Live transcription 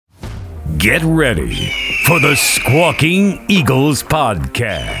Get ready for the Squawking Eagles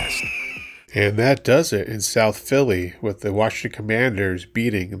podcast. And that does it in South Philly, with the Washington Commanders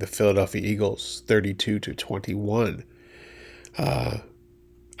beating the Philadelphia Eagles 32-21.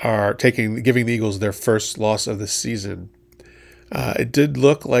 Giving the Eagles their first loss of the season. It did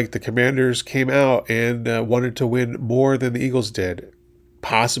look like the Commanders came out and wanted to win more than the Eagles did.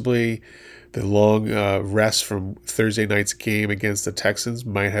 Possibly the long rest from Thursday night's game against the Texans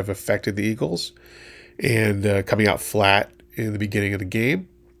might have affected the Eagles, and coming out flat in the beginning of the game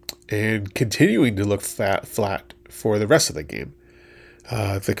and continuing to look flat for the rest of the game.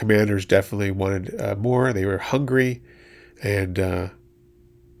 The Commanders definitely wanted more. They were hungry, and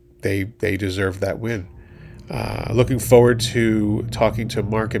they deserved that win. Looking forward to talking to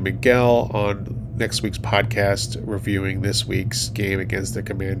Mark and Miguel on next week's podcast, reviewing this week's game against the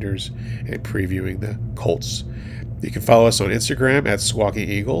Commanders and previewing the Colts. You can follow us on Instagram at Squawking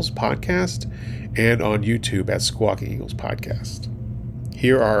Eagles Podcast and on YouTube at Squawking Eagles Podcast.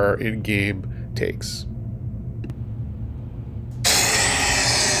 Here are our in-game takes.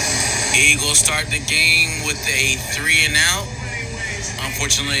 Eagles start the game with a 3-and-out.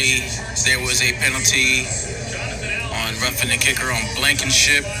 Unfortunately, there was a penalty on roughing the kicker on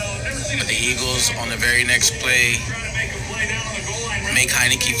Blankenship. But the Eagles, on the very next play, make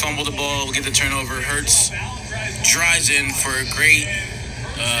Heineke fumble the ball, get the turnover. Hurts drives in for a great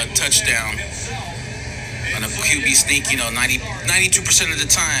touchdown on a QB sneak. 92% of the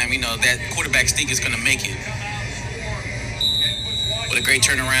time, that quarterback sneak is going to make it. What a great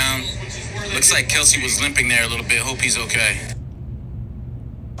turnaround. Looks like Kelsey was limping there a little bit. Hope he's okay.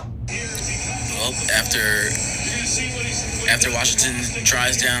 Well, after Washington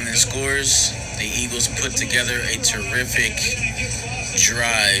drives down and scores, the Eagles put together a terrific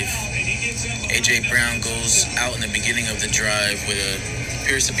drive. A.J. Brown goes out in the beginning of the drive with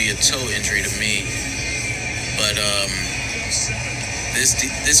appears to be a toe injury to me. But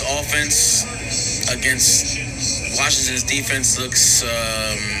this offense against Washington's defense looks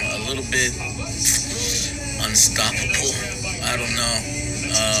a little bit unstoppable. I don't know.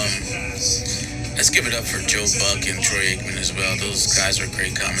 Let's give it up for Joe Buck and Troy Aikman as well. Those guys are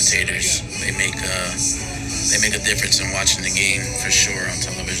great commentators. They make a difference in watching the game for sure on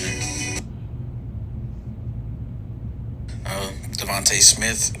television. Devontae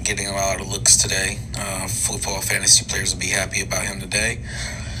Smith getting a lot of looks today. Football fantasy players will be happy about him today.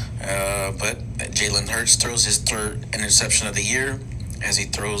 But Jalen Hurts throws his third interception of the year as he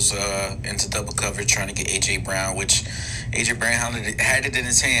throws into double coverage trying to get A.J. Brown, which A.J. Brown had it in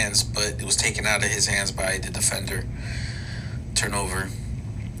his hands, but it was taken out of his hands by the defender. Turnover.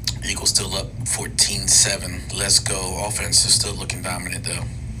 Eagles still up 14-7. Let's go. Offense is still looking dominant, though,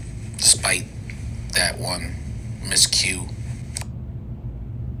 despite that one miscue.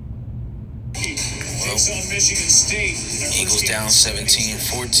 Well, Eagles down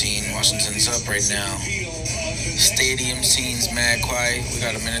 17-14. Washington's up right now. Stadium seems mad quiet. We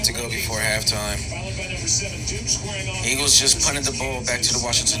got a minute to go before halftime. Eagles just punted the ball back to the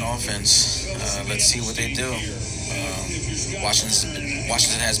Washington offense. Let's see what they do.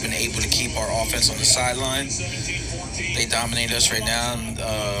 Washington has been able to keep our offense on the sideline. They dominate us right now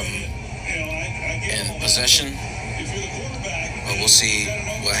in possession. But we'll see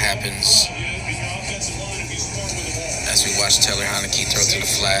what happens as we watch Taylor Heineke throw to the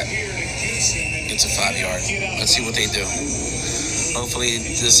flat. It's a 5-yard. Let's see what they do. Hopefully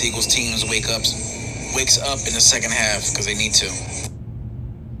this Eagles team wakes up in the second half, because they need to.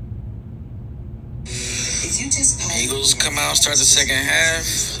 Eagles come out, start the second half,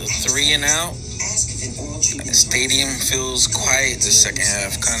 3-and-out. The stadium feels quiet the second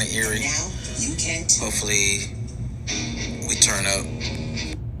half, kind of eerie. Hopefully we turn up.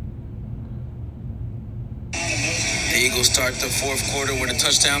 The Eagles start the fourth quarter with a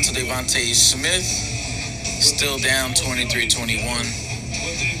touchdown to Devontae Smith. Still down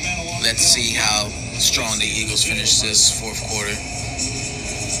 23-21. Let's see how strong the Eagles finish this fourth quarter.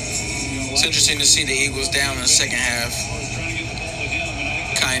 It's interesting to see the Eagles down in the second half.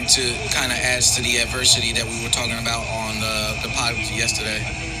 Kind of adds to the adversity that we were talking about on the pod yesterday.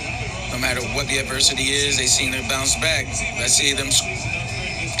 No matter what the adversity is, they seem to bounce back. Let's see them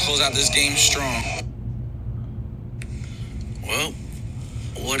close out this game strong. Well,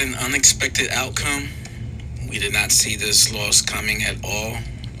 what an unexpected outcome. We did not see this loss coming at all.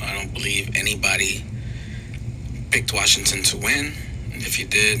 I don't believe anybody picked Washington to win. And if you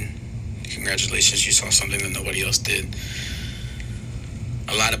did, congratulations, you saw something that nobody else did.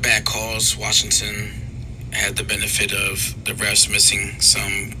 A lot of bad calls. Washington had the benefit of the refs missing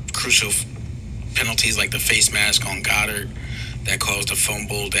some crucial penalties like the face mask on Goddard that caused a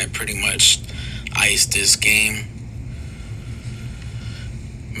fumble that pretty much iced this game.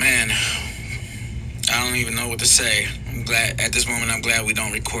 Man, I don't even know what to say. I'm glad we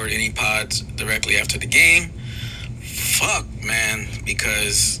don't record any pods directly after the game. Fuck, man,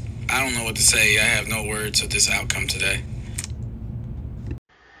 because I don't know what to say. I have no words of this outcome today.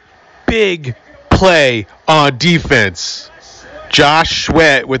 Big play on defense. Josh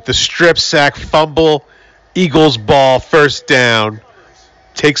Sweat with the strip sack fumble. Eagles ball, first down.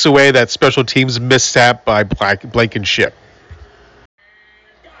 Takes away that special teams mishap by Blankenship.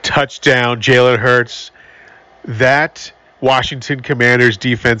 Touchdown, Jalen Hurts. That Washington Commanders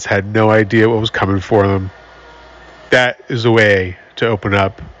defense had no idea what was coming for them. That is a way to open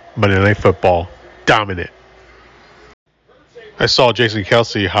up Monday Night Football. Dominant. I saw Jason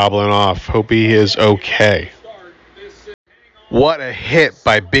Kelce hobbling off. Hope he is okay. What a hit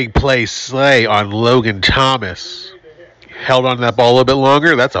by Big Play Slay on Logan Thomas. Held on to that ball a little bit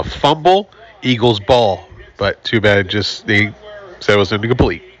longer. That's a fumble. Eagles ball. But too bad they said it was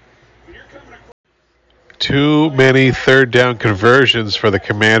incomplete. Too many third down conversions for the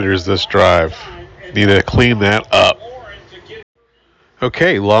Commanders this drive. Need to clean that up.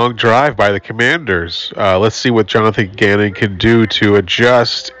 Okay, long drive by the Commanders. Let's see what Jonathan Gannon can do to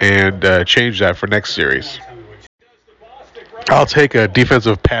adjust and change that for next series. I'll take a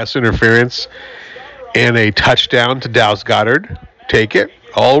defensive pass interference and a touchdown to Dallas Goedert. Take it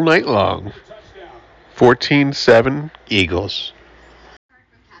all night long. 14-7 Eagles.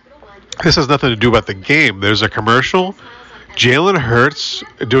 This has nothing to do about the game. There's a commercial. Jalen Hurts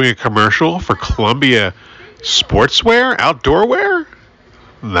doing a commercial for Columbia Sportswear, outdoor wear.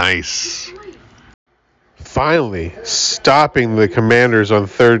 Nice. Finally, stopping the Commanders on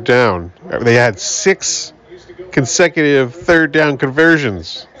third down. They had 6 consecutive third down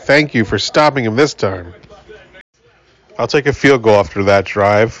conversions. Thank you for stopping him this time. I'll take a field goal after that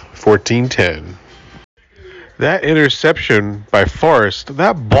drive. 14-10. That interception by Forrest,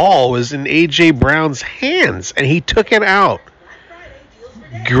 that ball was in A.J. Brown's hands, and he took it out.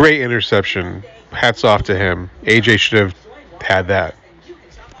 Great interception. Hats off to him. A.J. should have had that.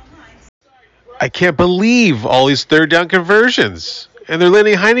 I can't believe all these third down conversions. And they're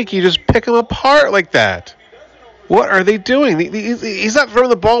letting Heinicke just pick them apart like that. What are they doing? He's not throwing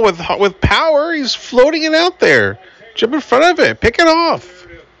the ball with power. He's floating it out there. Jump in front of it. Pick it off.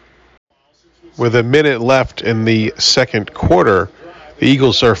 With a minute left in the second quarter, the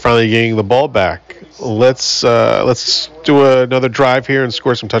Eagles are finally getting the ball back. Let's do another drive here and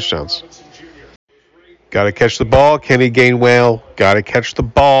score some touchdowns. Got to catch the ball. Kenny Gainwell. Got to catch the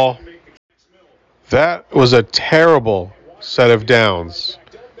ball. That was a terrible set of downs.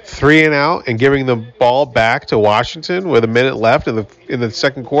 3 and out and giving the ball back to Washington with a minute left in the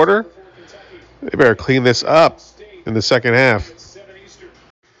second quarter. They better clean this up in the second half.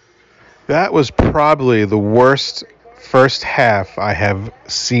 That was probably the worst first half I have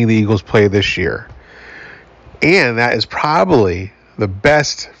seen the Eagles play this year. And that is probably the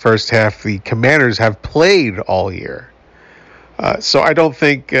best first half the Commanders have played all year. So I don't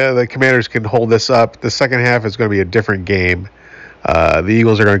think the Commanders can hold this up. The second half is going to be a different game. The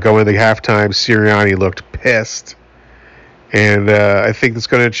Eagles are going to go into the halftime. Sirianni looked pissed. And I think it's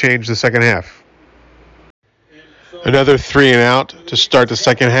going to change the second half. Another 3 and out to start the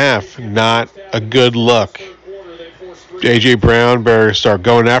second half. Not a good look. A.J. Brown better start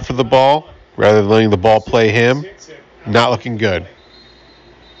going after the ball rather than letting the ball play him. Not looking good.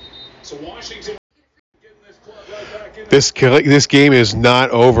 This game is not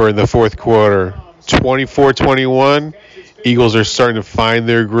over in the fourth quarter. 24-21. Eagles are starting to find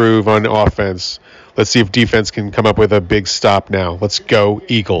their groove on offense. Let's see if defense can come up with a big stop now. Let's go,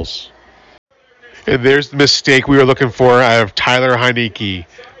 Eagles. And there's the mistake we were looking for out of Tyler Heinicke.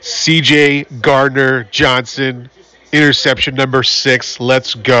 C.J. Gardner-Johnson, interception number 6.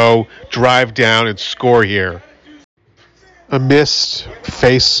 Let's go. Drive down and score here. A missed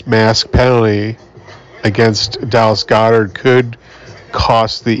face mask penalty against Dallas Goedert could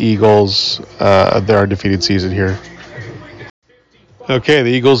cost the Eagles their undefeated season here. Okay, the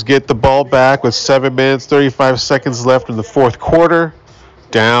Eagles get the ball back with 7 minutes, 35 seconds left in the fourth quarter.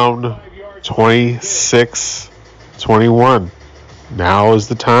 Down 26-21. Now is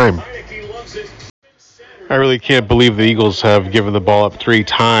the time. I really can't believe the Eagles have given the ball up 3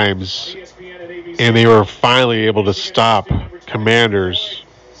 times, and they were finally able to stop Commanders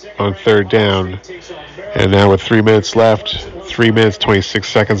on third down. And now with 3 minutes left, 3 minutes, 26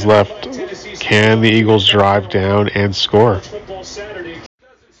 seconds left, can the Eagles drive down and score?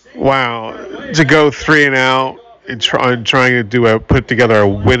 Wow, to go 3 and out and trying to put together a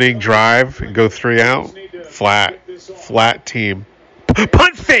winning drive and go 3 out, flat team.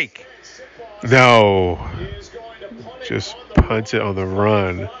 Punt fake! No. Just punts it on the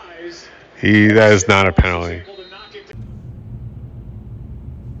run. That is not a penalty.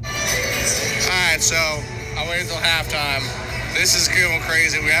 Alright, so I waited until halftime. This is going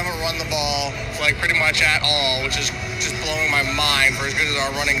crazy. We haven't run the ball like pretty much at all, which is just blowing my mind for as good as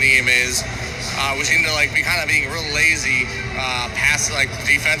our running team is. We seem to be kind of being real lazy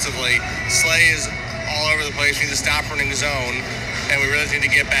defensively. Slay is all over the place. We need to stop running zone, and we really need to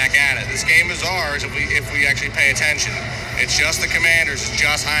get back at it. This game is ours if we actually pay attention. It's just the Commanders. It's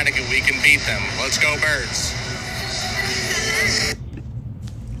just Heineken. We can beat them. Let's go, Birds.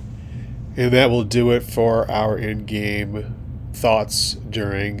 And that will do it for our in-game thoughts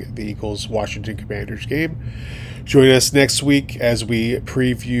during the Eagles-Washington Commanders game. Join us next week as we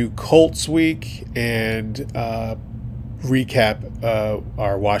preview Colts week and recap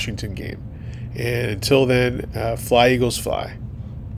our Washington game. And until then, fly Eagles fly.